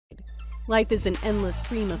Life is an endless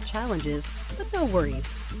stream of challenges, but no worries.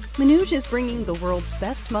 Manoj is bringing the world's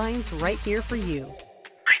best minds right here for you.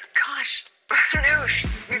 My gosh, Manoj,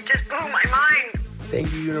 you just blew my mind.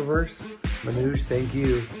 Thank you, universe. Manoj, thank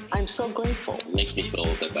you. I'm so grateful. It makes me feel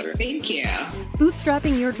a bit better. Thank you.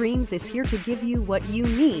 Bootstrapping Your Dreams is here to give you what you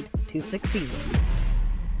need to succeed.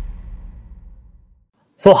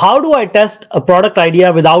 So how do I test a product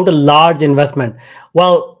idea without a large investment?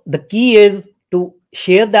 Well, the key is to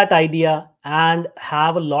share that idea and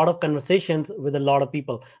have a lot of conversations with a lot of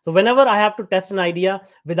people. So whenever I have to test an idea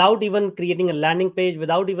without even creating a landing page,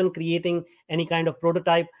 without even creating any kind of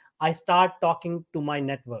prototype, I start talking to my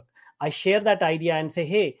network. I share that idea and say,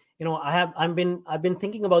 hey, I've been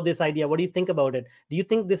thinking about this idea. What do you think about it? Do you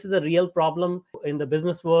think this is a real problem in the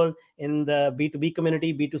business world, in the B2B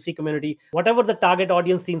community, B2C community, whatever the target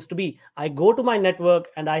audience seems to be? I go to my network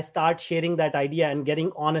and I start sharing that idea and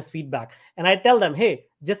getting honest feedback. And I tell them, hey,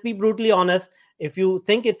 just be brutally honest. If you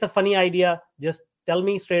think it's a funny idea, just tell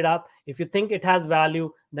me straight up. If you think it has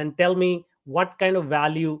value, then tell me what kind of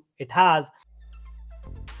value it has.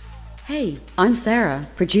 Hey, I'm Sarah,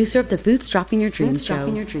 producer of the Bootstrapping Your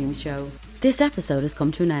Dreams show. This episode has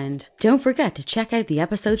come to an end. Don't forget to check out the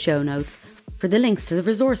episode show notes for the links to the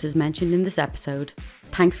resources mentioned in this episode.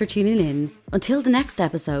 Thanks for tuning in. Until the next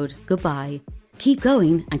episode, goodbye. Keep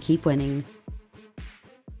going and keep winning.